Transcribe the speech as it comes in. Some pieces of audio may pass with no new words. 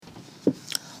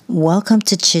Welcome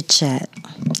to Chit Chat.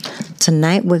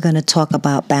 Tonight we're going to talk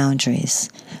about boundaries.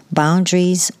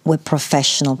 Boundaries with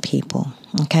professional people,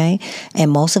 okay?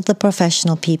 And most of the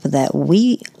professional people that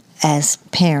we as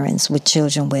parents with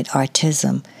children with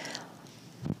autism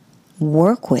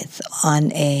work with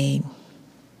on a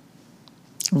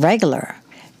regular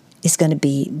is going to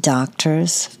be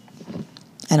doctors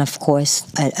and, of course,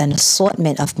 an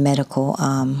assortment of medical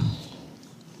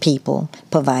people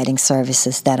providing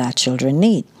services that our children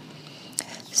need.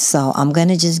 So I'm going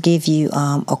to just give you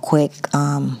a quick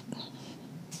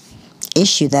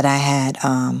issue that I had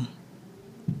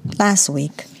last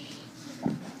week.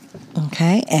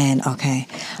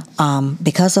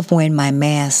 Because of wearing my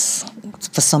mask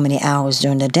for so many hours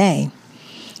during the day,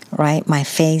 right, my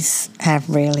face have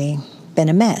really been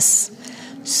a mess.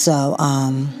 So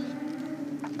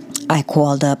I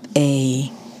called up a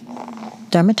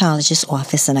dermatologist's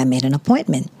office and I made an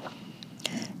appointment.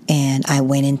 And I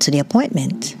went into the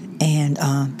appointment and,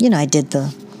 I did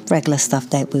the regular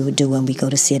stuff that we would do when we go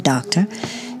to see a doctor.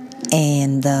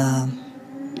 And I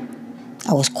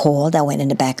was called. I went in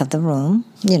the back of the room.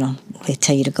 They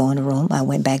tell you to go in the room. I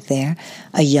went back there.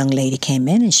 A young lady came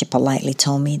in and she politely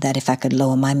told me that if I could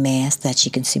lower my mask that she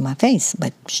can see my face.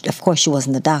 But, of course, she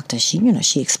wasn't the doctor. She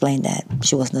explained that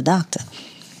she wasn't the doctor.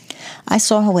 I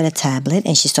saw her with a tablet,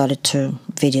 and she started to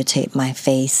videotape my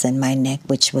face and my neck,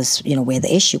 which was, where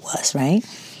the issue was, right?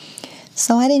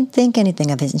 So I didn't think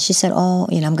anything of it. And she said, I'm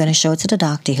going to show it to the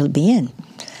doctor. He'll be in.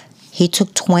 He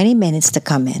took 20 minutes to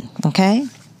come in, okay?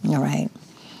 All right.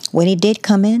 When he did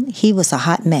come in, he was a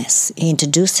hot mess. He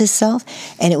introduced himself,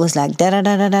 and it was like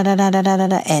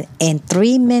da-da-da-da-da-da-da-da-da-da. And in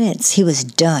 3 minutes, he was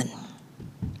done.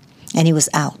 And he was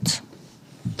out.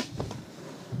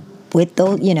 With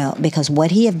those, because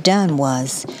what he had done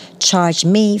was charge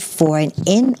me for an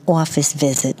in-office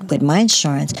visit with my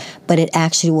insurance, but it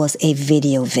actually was a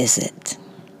video visit.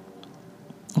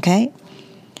 Okay?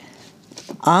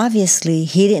 Obviously,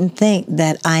 he didn't think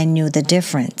that I knew the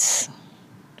difference.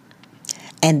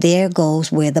 And there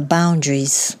goes where the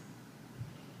boundaries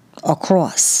are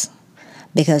crossed.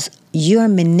 Because you're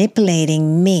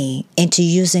manipulating me into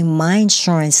using my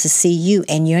insurance to see you,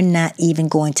 and you're not even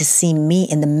going to see me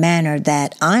in the manner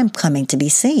that I'm coming to be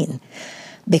seen.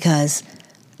 Because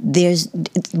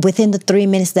within the 3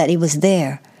 minutes that he was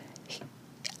there,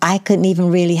 I couldn't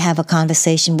even really have a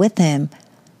conversation with him.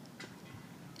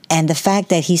 And the fact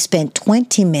that he spent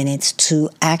 20 minutes to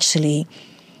actually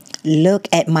look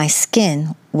at my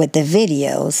skin with the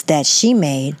videos that she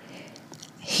made,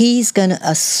 he's going to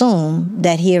assume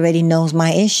that he already knows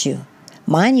my issue.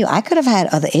 Mind you, I could have had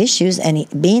other issues, and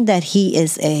being that he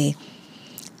is a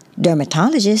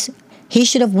dermatologist, he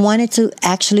should have wanted to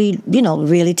actually,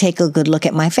 really take a good look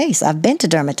at my face. I've been to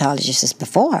dermatologists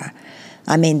before.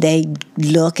 I mean, they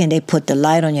look and they put the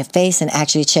light on your face and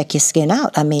actually check your skin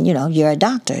out. I mean, you're a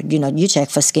doctor. You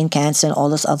check for skin cancer and all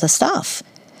this other stuff.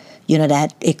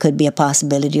 That it could be a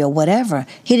possibility or whatever.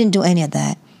 He didn't do any of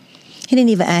that. He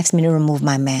didn't even ask me to remove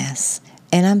my mask.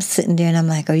 And I'm sitting there and I'm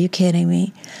like, are you kidding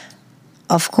me?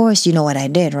 Of course, you know what I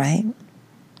did, right?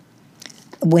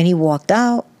 When he walked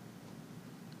out,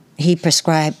 he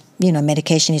prescribed,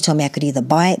 medication. He told me I could either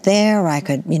buy it there or I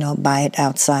could, buy it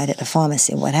outside at the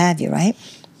pharmacy, what have you, right?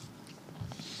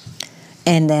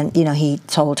 And then, he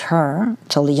told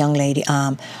the young lady,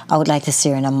 I would like to see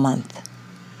her in a month.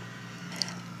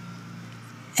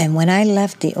 And when I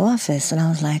left the office, and I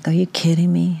was like, are you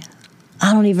kidding me?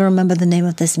 I don't even remember the name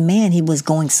of this man. He was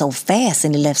going so fast,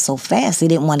 and he left so fast. He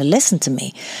didn't want to listen to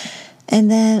me. And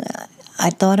then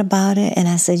I thought about it, and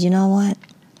I said, you know what?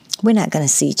 We're not going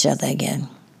to see each other again.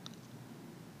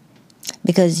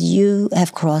 Because you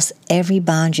have crossed every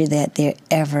boundary that there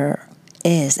ever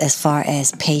is as far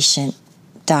as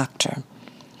patient-doctor.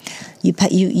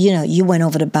 You went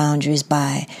over the boundaries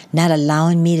by not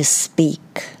allowing me to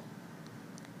speak.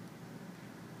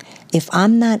 If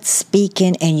I'm not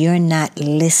speaking and you're not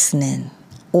listening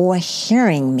or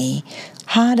hearing me,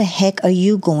 how the heck are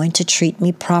you going to treat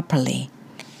me properly?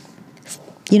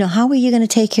 How are you going to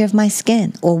take care of my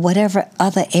skin or whatever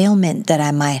other ailment that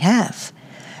I might have?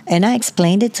 And I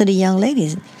explained it to the young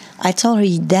ladies. I told her,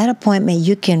 that appointment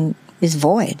is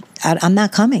void. I'm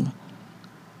not coming.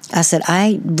 I said,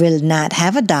 I will not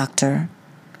have a doctor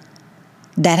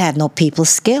that have no people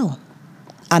skill.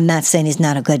 I'm not saying he's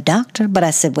not a good doctor, but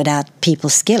I said without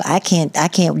people's skill, I can't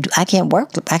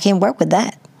work with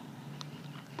that.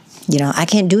 I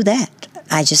can't do that.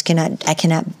 I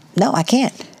cannot. No, I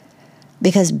can't.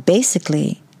 Because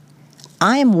basically,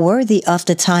 I am worthy of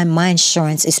the time my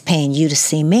insurance is paying you to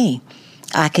see me.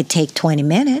 I could take 20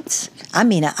 minutes. I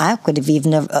mean, I could have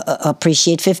even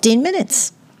appreciate 15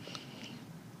 minutes.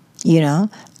 You know,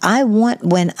 I want,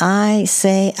 when I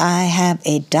say I have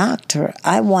a doctor,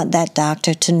 I want that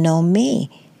doctor to know me.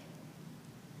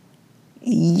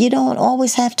 You don't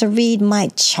always have to read my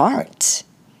chart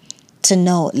to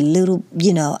know little,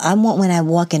 I want when I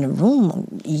walk in a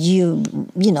room,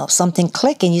 something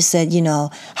click and you said,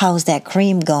 how's that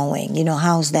cream going?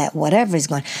 How's that whatever is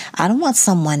going. I don't want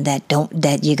someone that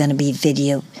you're going to be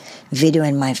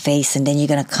videoing my face and then you're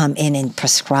going to come in and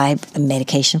prescribe a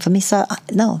medication for me. So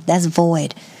no, that's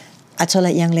void. I told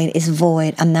that young lady, it's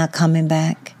void. I'm not coming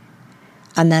back.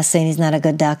 I'm not saying he's not a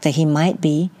good doctor. He might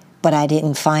be, but I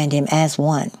didn't find him as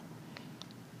one.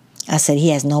 I said, he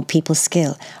has no people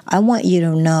skill. I want you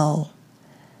to know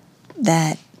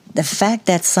that the fact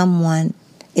that someone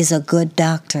is a good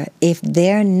doctor, if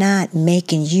they're not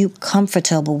making you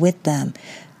comfortable with them,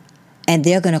 and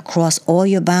they're going to cross all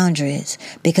your boundaries,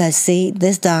 because see,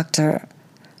 this doctor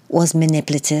was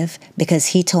manipulative because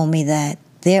he told me that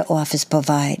their office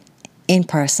provide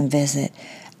in-person visit.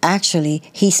 Actually,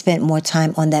 he spent more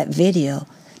time on that video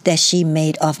that she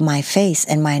made of my face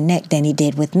and my neck than he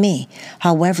did with me.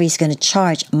 However, he's going to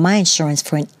charge my insurance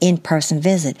for an in-person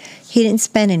visit. He didn't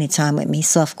spend any time with me,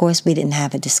 so of course we didn't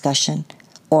have a discussion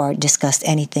or discussed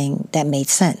anything that made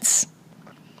sense.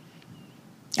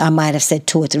 I might have said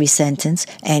 2 or 3 sentences,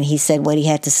 and he said what he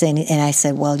had to say, and I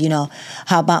said, well,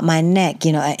 how about my neck?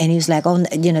 And he was like, oh,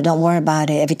 don't worry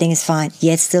about it. Everything is fine.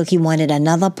 Yet still he wanted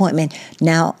another appointment.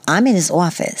 Now, I'm in his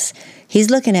office. He's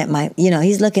looking at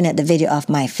he's looking at the video of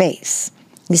my face.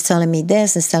 He's telling me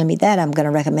this, he's telling me that. I'm going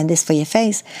to recommend this for your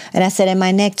face. And I said, and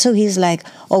my neck too. He's like,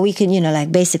 oh, we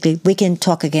can, basically, we can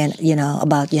talk again,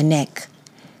 about your neck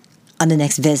on the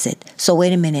next visit. So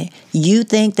wait a minute. You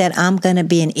think that I'm going to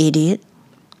be an idiot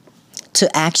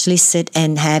to actually sit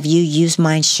and have you use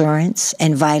my insurance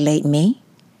and violate me?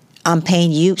 I'm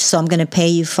paying you, so I'm going to pay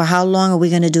you for how long are we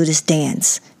going to do this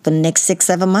dance? For the next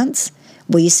 6-7 months?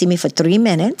 Will you see me for 3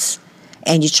 minutes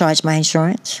and you charge my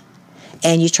insurance?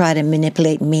 And you try to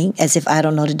manipulate me as if I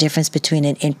don't know the difference between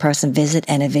an in-person visit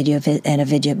and a video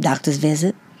doctor's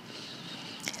visit?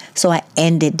 So I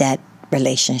ended that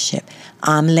relationship.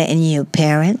 I'm letting you,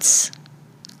 parents,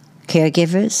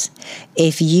 caregivers,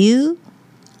 if you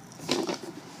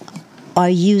are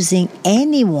using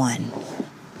anyone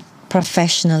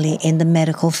professionally in the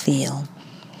medical field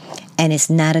and it's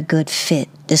not a good fit,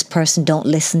 this person don't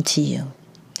listen to you,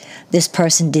 this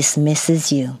person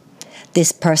dismisses you,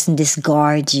 this person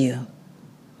discards you,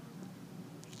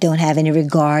 don't have any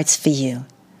regards for you,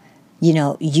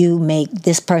 you make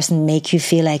this person make you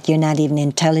feel like you're not even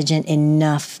intelligent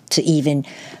enough to even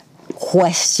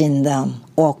question them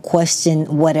or question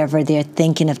whatever they're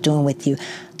thinking of doing with you.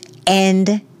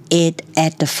 End it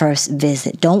at the first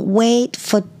visit. Don't wait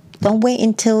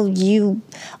until you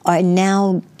are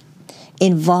now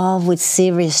involved with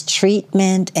serious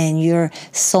treatment and you're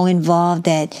so involved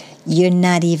that you're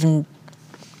not even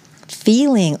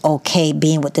feeling okay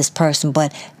being with this person,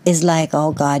 but it's like,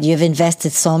 oh God, you've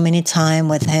invested so many time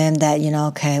with him that,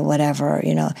 okay, whatever,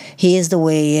 he is the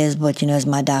way he is, but, is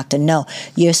my doctor. No,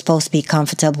 you're supposed to be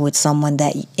comfortable with someone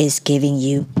that is giving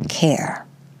you care.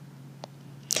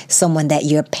 Someone that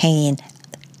you're paying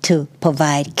to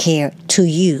provide care to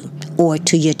you or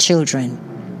to your children.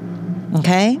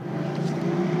 Okay?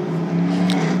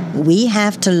 We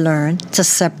have to learn to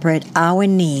separate our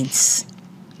needs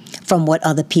from what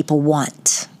other people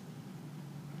want.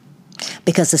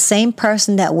 Because the same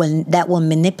person that will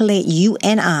manipulate you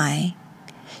and I,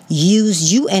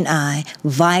 use you and I,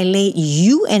 violate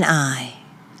you and I,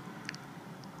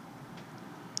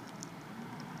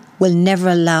 will never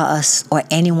allow us or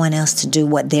anyone else to do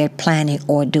what they're planning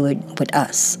or do it with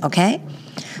us, okay?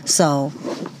 So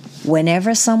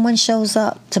whenever someone shows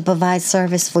up to provide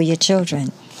service for your children,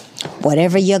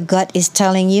 whatever your gut is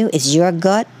telling you is your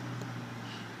gut,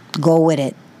 go with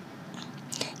it.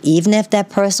 Even if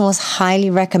that person was highly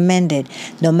recommended,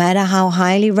 no matter how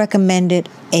highly recommended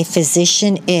a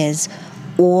physician is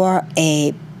or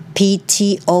a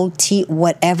PT, OT,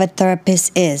 whatever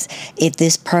therapist is, if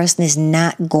this person is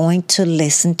not going to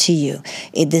listen to you,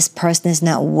 if this person is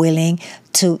not willing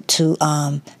to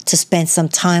spend some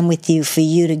time with you for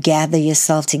you to gather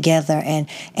yourself together and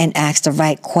ask the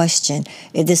right question,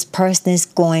 if this person is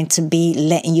going to be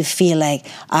letting you feel like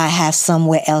I have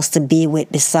somewhere else to be with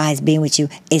besides being with you,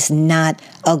 it's not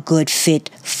a good fit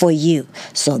for you.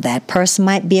 So that person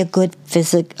might be a good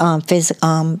physical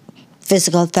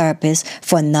therapist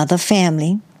for another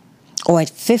family or a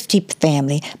 50th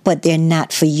family, but they're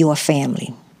not for your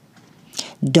family.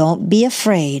 Don't be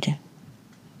afraid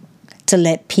to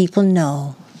let people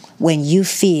know when you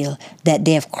feel that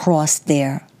they have crossed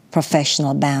their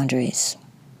professional boundaries.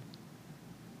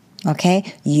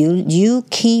 Okay? You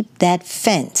keep that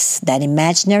fence, that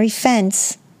imaginary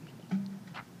fence,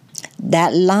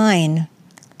 that line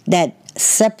that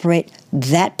separate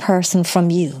that person from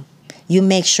you. You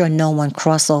make sure no one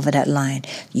cross over that line.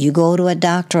 You go to a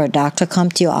doctor come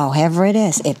to you, however it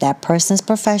is. If that person is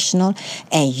professional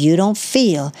and you don't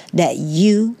feel that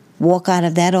you walk out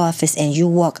of that office and you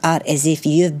walk out as if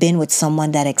you've been with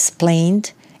someone that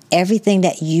explained everything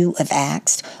that you have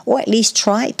asked, or at least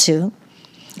tried to,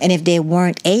 and if they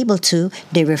weren't able to,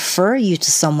 they refer you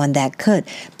to someone that could.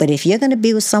 But if you're going to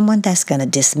be with someone that's going to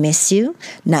dismiss you,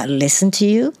 not listen to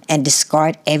you, and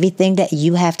discard everything that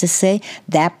you have to say,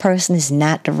 that person is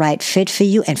not the right fit for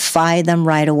you, and fire them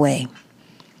right away.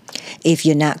 If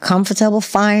you're not comfortable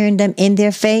firing them in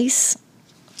their face,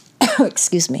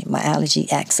 excuse me, my allergy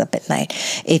acts up at night.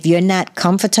 If you're not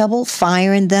comfortable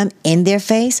firing them in their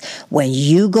face, when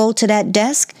you go to that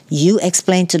desk, you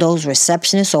explain to those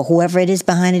receptionists or whoever it is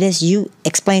behind it is, you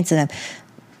explain to them,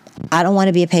 I don't want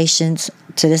to be a patient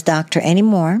to this doctor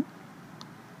anymore.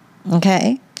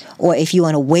 Okay? Or if you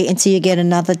want to wait until you get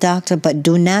another doctor, but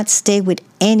do not stay with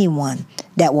anyone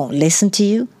that won't listen to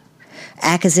you,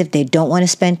 act as if they don't want to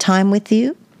spend time with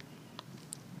you,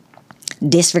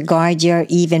 disregard your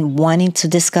even wanting to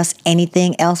discuss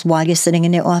anything else while you're sitting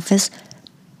in their office.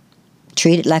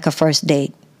 Treat it like a first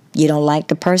date. You don't like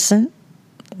the person,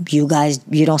 you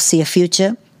don't see a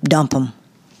future, dump them.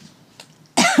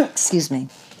 Excuse me.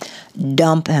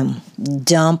 Dump him.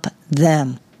 Dump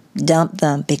them. Dump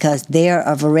them, because they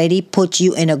have already put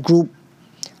you in a group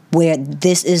where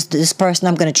this person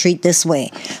I'm going to treat this way.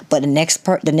 But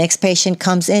the next patient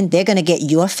comes in, they're going to get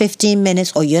your 15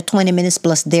 minutes or your 20 minutes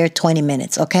plus their 20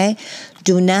 minutes, okay?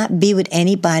 Do not be with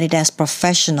anybody that's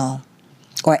professional,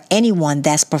 or anyone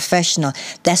that's professional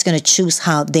that's going to choose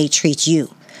how they treat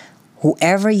you.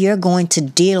 Whoever you're going to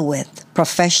deal with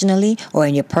professionally or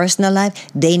in your personal life,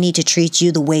 they need to treat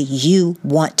you the way you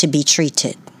want to be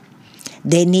treated.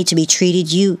 They need to be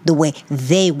treated you the way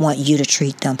they want you to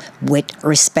treat them, with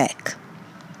respect.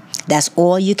 That's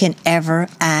all you can ever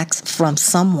ask from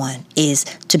someone, is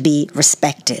to be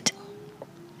respected.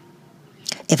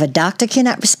 If a doctor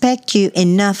cannot respect you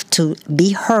enough to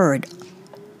be heard,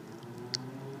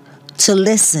 to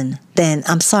listen, then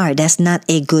I'm sorry, that's not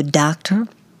a good doctor,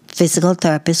 physical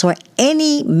therapist, or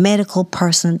any medical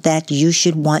person that you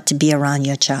should want to be around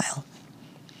your child,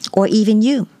 or even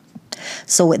you.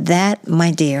 So with that, my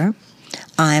dear,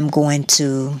 it's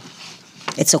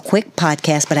a quick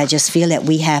podcast, but I just feel that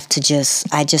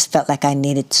I just felt like I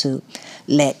needed to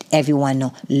let everyone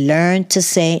know. Learn to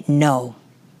say no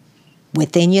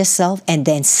within yourself, and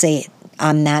then say it.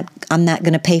 I'm not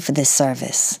going to pay for this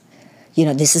service.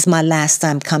 This is my last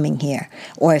time coming here.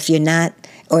 Or if you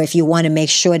want to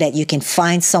make sure that you can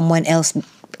find someone else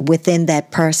within that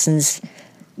person's,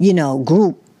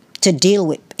 group to deal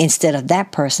with instead of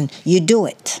that person, you do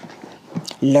it.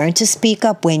 Learn to speak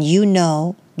up when you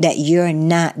know that you're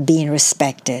not being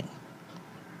respected.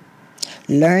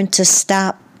 Learn to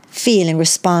stop feeling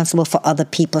responsible for other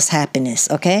people's happiness,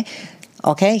 okay?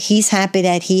 Okay? He's happy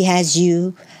that he has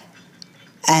you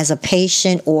as a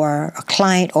patient or a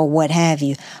client or what have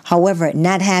you. However,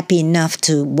 not happy enough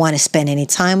to want to spend any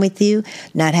time with you,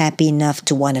 not happy enough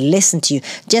to want to listen to you,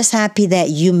 just happy that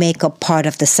you make a part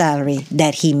of the salary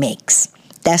that he makes.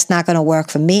 That's not going to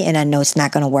work for me, and I know it's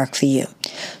not going to work for you.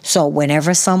 So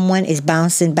whenever someone is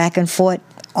bouncing back and forth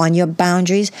on your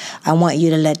boundaries, I want you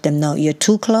to let them know you're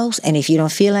too close. And if you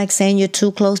don't feel like saying you're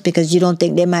too close because you don't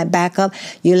think they might back up,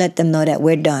 you let them know that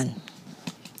we're done.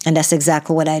 And that's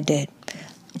exactly what I did.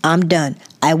 I'm done.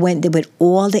 I went there with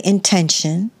all the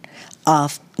intention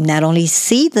of not only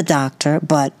see the doctor,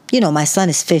 but, my son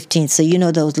is 15, so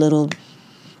those little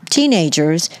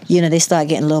teenagers, they start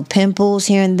getting little pimples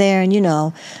here and there,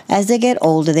 and, as they get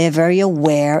older, they're very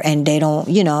aware, and they don't,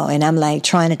 and I'm like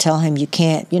trying to tell him you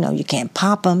can't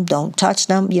pop them, don't touch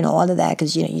them, all of that,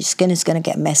 because, your skin is going to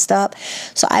get messed up.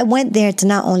 So I went there to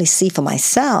not only see for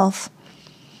myself,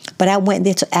 but I went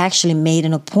there to actually make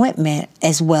an appointment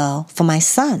as well for my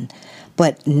son.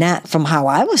 But not from how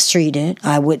I was treated.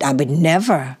 I would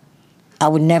never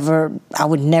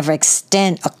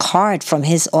extend a card from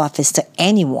his office to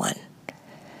anyone,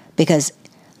 because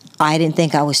I didn't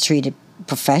think I was treated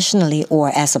professionally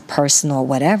or as a person or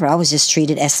whatever. I was just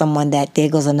treated as someone that there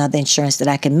goes another insurance that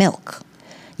I can milk.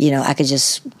 I could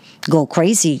just go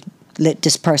crazy, let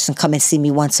this person come and see me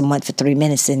once a month for 3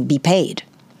 minutes and be paid.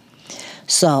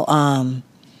 So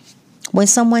when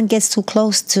someone gets too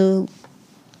close to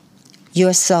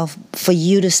yourself for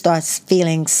you to start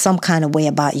feeling some kind of way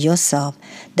about yourself,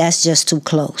 that's just too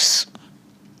close.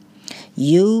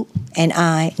 You and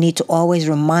I need to always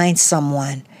remind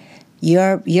someone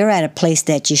You're at a place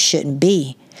that you shouldn't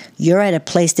be. You're at a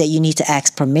place that you need to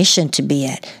ask permission to be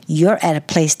at. You're at a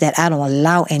place that I don't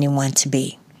allow anyone to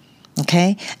be.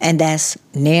 Okay? And that's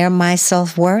near my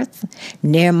self-worth,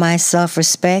 near my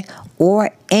self-respect,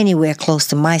 or anywhere close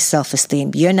to my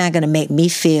self-esteem. You're not going to make me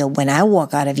feel when I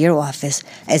walk out of your office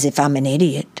as if I'm an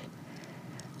idiot,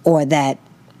 or that,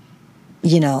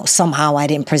 somehow I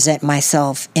didn't present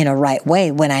myself in a right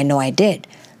way when I know I did.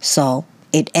 So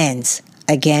it ends.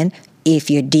 Again,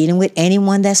 if you're dealing with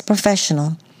anyone that's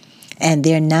professional and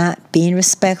they're not being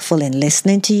respectful and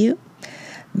listening to you,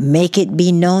 make it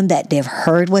be known that they've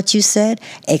heard what you said.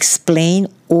 Explain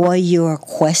all your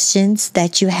questions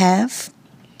that you have.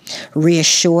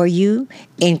 Reassure you.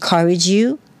 Encourage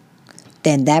you.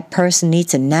 Then that person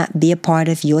needs to not be a part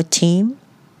of your team.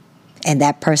 And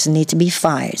that person needs to be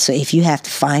fired. So if you have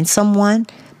to find someone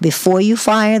before you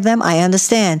fire them, I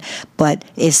understand. But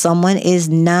if someone is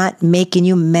not making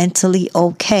you mentally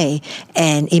okay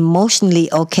and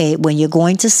emotionally okay when you're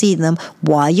going to see them,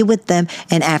 while you're with them,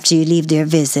 and after you leave their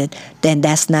visit, then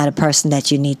that's not a person that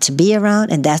you need to be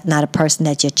around, and that's not a person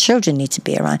that your children need to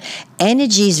be around.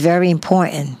 Energy is very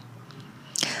important.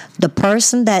 The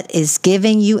person that is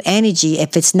giving you energy,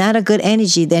 if it's not a good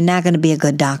energy, they're not going to be a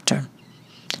good doctor.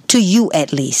 To you,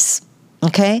 at least.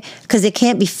 Okay? Because they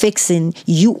can't be fixing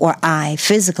you or I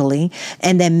physically,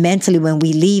 and then mentally when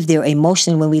we leave there,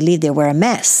 emotionally when we leave there, we're a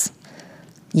mess.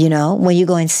 When you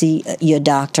go and see your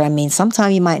doctor,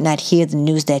 sometimes you might not hear the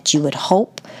news that you would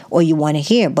hope or you want to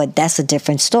hear, but that's a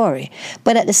different story.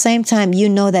 But at the same time, you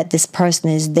know that this person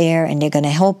is there and they're going to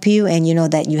help you, and you know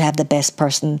that you have the best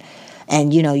person,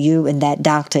 and you and that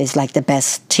doctor is like the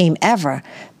best team ever.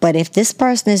 But if this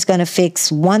person is going to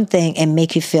fix one thing and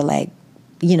make you feel like,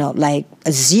 like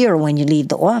a zero when you leave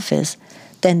the office,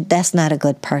 then that's not a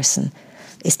good person.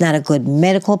 It's not a good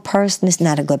medical person. It's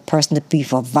not a good person to be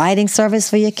providing service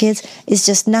for your kids. It's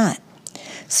just not.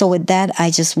 So with that, I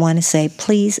just want to say,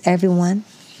 please, everyone,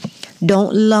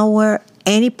 don't lower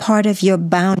any part of your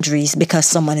boundaries because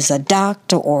someone is a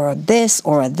doctor or this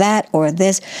or that or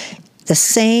this. The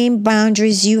same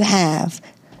boundaries you have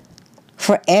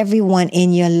for everyone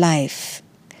in your life.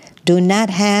 Do not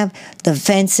have the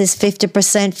fence is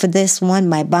 50% for this one.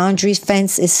 My boundary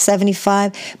fence is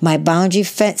 75. My boundary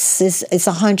fence is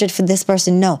 100 for this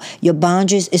person. No, your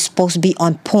boundaries is supposed to be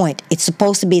on point. It's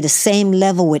supposed to be the same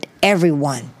level with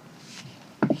everyone.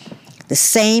 The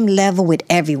same level with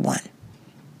everyone.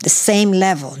 The same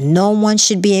level. No one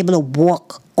should be able to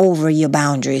walk over your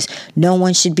boundaries. No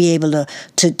one should be able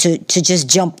to just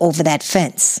jump over that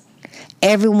fence.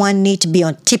 Everyone needs to be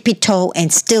on tippy toe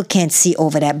and still can't see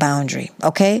over that boundary,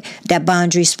 okay? That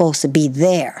boundary is supposed to be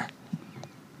there.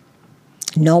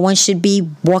 No one should be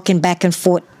walking back and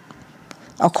forth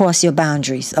across your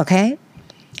boundaries, okay?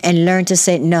 And learn to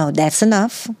say, no, that's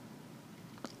enough.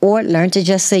 Or learn to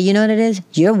just say, you know what it is?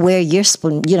 You're where you're,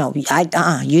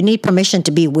 you need permission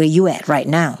to be where you at right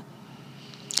now.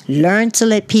 Learn to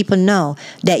let people know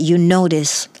that you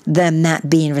notice them not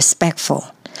being respectful.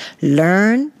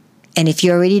 Learn. And if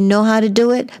you already know how to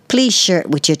do it, please share it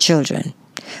with your children.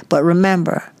 But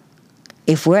remember,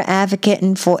 if we're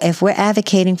advocating for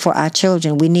our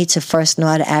children, we need to first know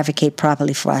how to advocate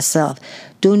properly for ourselves.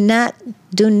 Do not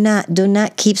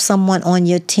keep someone on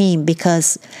your team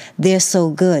because they're so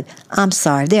good. I'm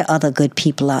sorry, there are other good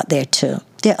people out there too.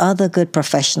 There are other good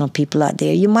professional people out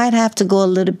there. You might have to go a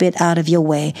little bit out of your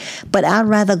way, but I'd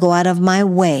rather go out of my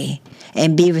way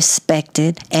and be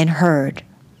respected and heard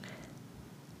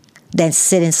than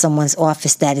sit in someone's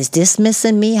office that is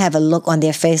dismissing me, have a look on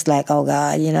their face like, oh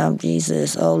God,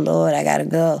 Jesus, oh Lord, I gotta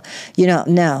go.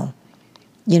 No.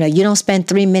 You don't spend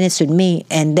 3 minutes with me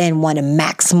and then want a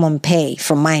maximum pay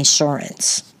for my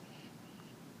insurance.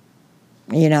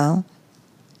 Because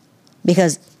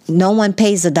no one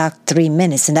pays the doctor 3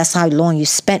 minutes, and that's how long you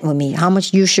spent with me. How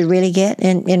much you should really get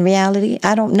in reality,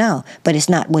 I don't know. But it's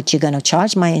not what you're going to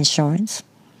charge my insurance.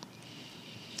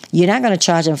 You're not going to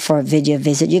charge them for a video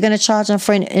visit. You're going to charge them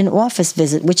for an office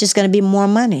visit, which is going to be more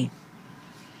money.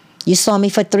 You saw me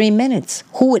for 3 minutes.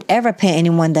 Who would ever pay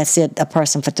anyone that said a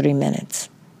person for 3 minutes?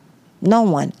 No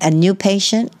one. A new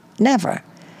patient? Never.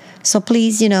 So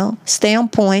please, stay on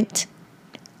point.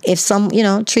 If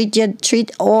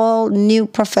treat all new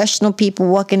professional people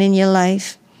walking in your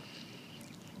life,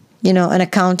 an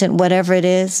accountant, whatever it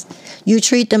is, you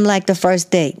treat them like the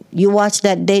first date. You watch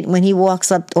that date when he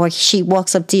walks up or she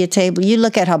walks up to your table. You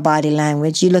look at her body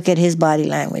language. You look at his body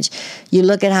language. You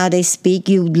look at how they speak.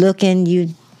 You watch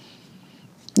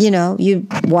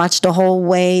the whole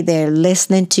way they're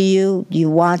listening to you. You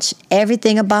watch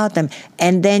everything about them.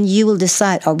 And then you will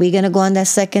decide, are we going to go on that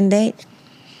second date?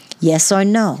 Yes or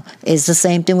no. It's the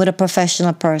same thing with a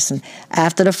professional person.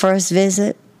 After the first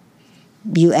visit,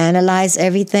 you analyze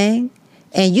everything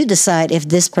and you decide if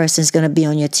this person is going to be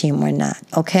on your team or not.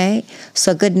 Okay?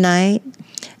 So good night,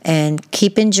 and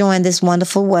keep enjoying this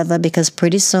wonderful weather, because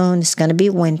pretty soon it's going to be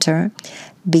winter.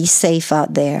 Be safe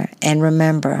out there. And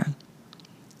remember,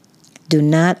 do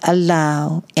not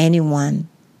allow anyone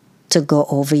to go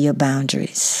over your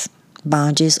boundaries.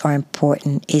 Boundaries are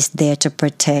important. It's there to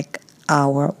protect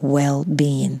our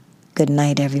well-being. Good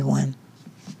night, everyone.